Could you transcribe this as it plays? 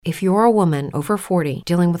If you're a woman over 40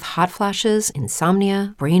 dealing with hot flashes,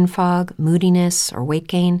 insomnia, brain fog, moodiness, or weight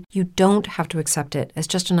gain, you don't have to accept it as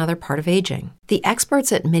just another part of aging. The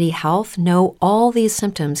experts at MIDI Health know all these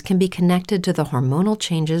symptoms can be connected to the hormonal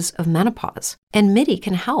changes of menopause. And MIDI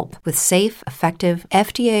can help with safe, effective,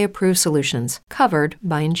 FDA-approved solutions covered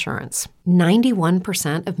by insurance.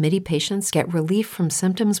 91% of MIDI patients get relief from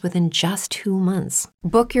symptoms within just 2 months.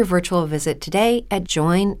 Book your virtual visit today at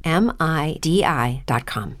joinmidi.com.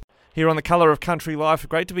 Here on The Colour of Country Life,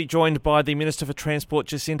 great to be joined by the Minister for Transport,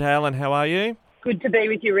 Jacinta Allan. How are you? Good to be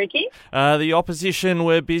with you, Ricky. The opposition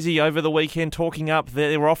were busy over the weekend talking up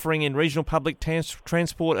they were offering in regional public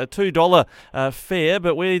transport a $2 fare,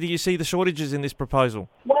 but where do you see the shortages in this proposal?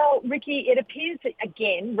 Well, Ricky, it appears that,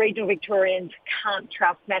 again, regional Victorians can't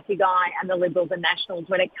trust Matthew Guy and the Liberals and Nationals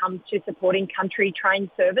when it comes to supporting country train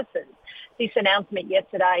services. This announcement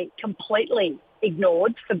yesterday completely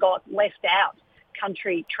ignored, forgot, left out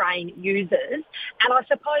country train users. And I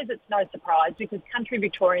suppose it's no surprise because country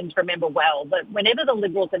Victorians remember well that whenever the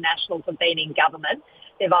Liberals and Nationals have been in government,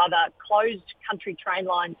 they've either closed country train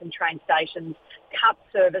lines and train stations, cut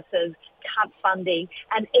services, cut funding,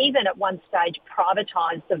 and even at one stage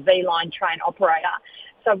privatised the V-Line train operator.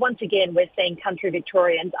 So once again, we're seeing country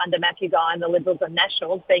Victorians under Matthew Guy and the Liberals and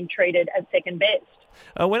Nationals being treated as second best.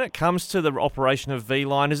 When it comes to the operation of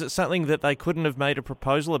V-Line, is it something that they couldn't have made a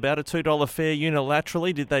proposal about a $2 fare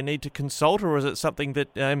unilaterally? Did they need to consult, or is it something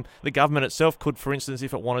that the government itself could, for instance,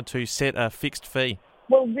 if it wanted to, set a fixed fee?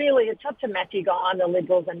 Well, really, it's up to Matthew Guy and the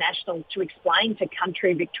Liberals and Nationals to explain to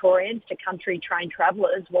country Victorians, to country train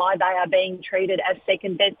travellers, why they are being treated as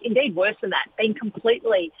second best, indeed worse than that, being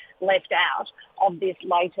completely left out of this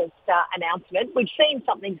latest announcement. We've seen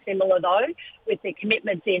something similar, though, with the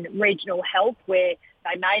commitments in regional health, where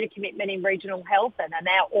they made a commitment in regional health and are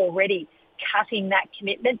now already cutting that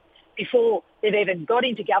commitment. Before they've even got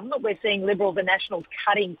into government, we're seeing Liberals and Nationals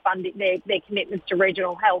cutting funding their commitments to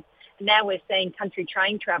regional health. Now we're seeing country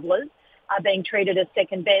train travellers are being treated as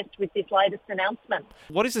second best with this latest announcement.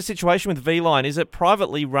 What is the situation with V-Line? Is it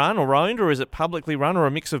privately run or owned, or is it publicly run, or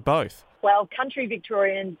a mix of both? Well, country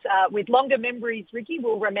Victorians with longer memories, Ricky,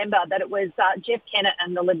 will remember that it was Jeff Kennett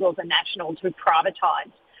and the Liberals and Nationals who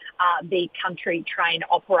privatised the country train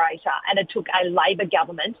operator, and it took a Labor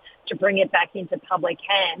government to bring it back into public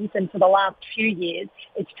hands. And for the last few years,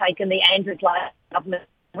 it's taken the Andrews Labor government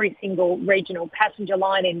every single regional passenger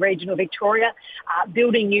line in regional Victoria,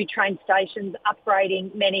 building new train stations,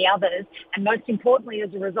 upgrading many others, and most importantly,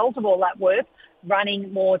 as a result of all that work,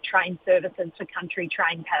 running more train services for country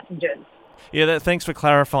train passengers. Yeah, thanks for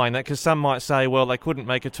clarifying that, because some might say, well, they couldn't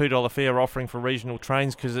make a $2 fare offering for regional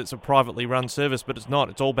trains because it's a privately run service, but it's not.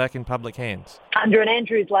 It's all back in public hands. Under an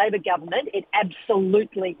Andrews Labor government, it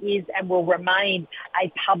absolutely is and will remain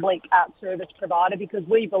a public service provider, because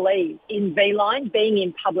we believe in V-Line being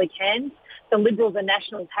in public hands. The Liberals and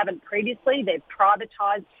Nationals haven't previously. They've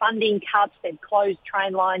privatised, funding cuts, they've closed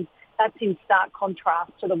train lines. That's in stark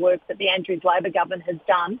contrast to the work that the Andrews Labor government has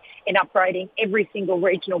done in upgrading every single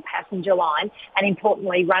regional passenger line and,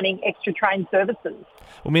 importantly, running extra train services.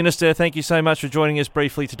 Well, Minister, thank you so much for joining us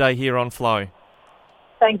briefly today here on Flow.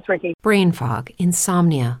 Thanks, Ricky. Brain fog,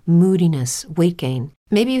 insomnia, moodiness, weight gain.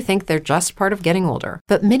 Maybe you think they're just part of getting older,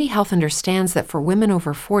 but MIDI Health understands that for women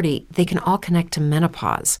over 40, they can all connect to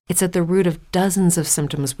menopause. It's at the root of dozens of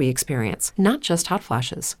symptoms we experience, not just hot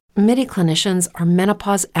flashes. MIDI clinicians are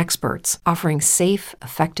menopause experts, offering safe,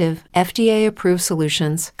 effective, FDA-approved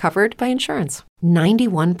solutions covered by insurance.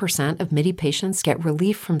 91% of MIDI patients get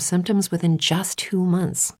relief from symptoms within just 2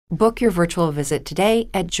 months. Book your virtual visit today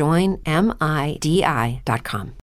at joinmidi.com.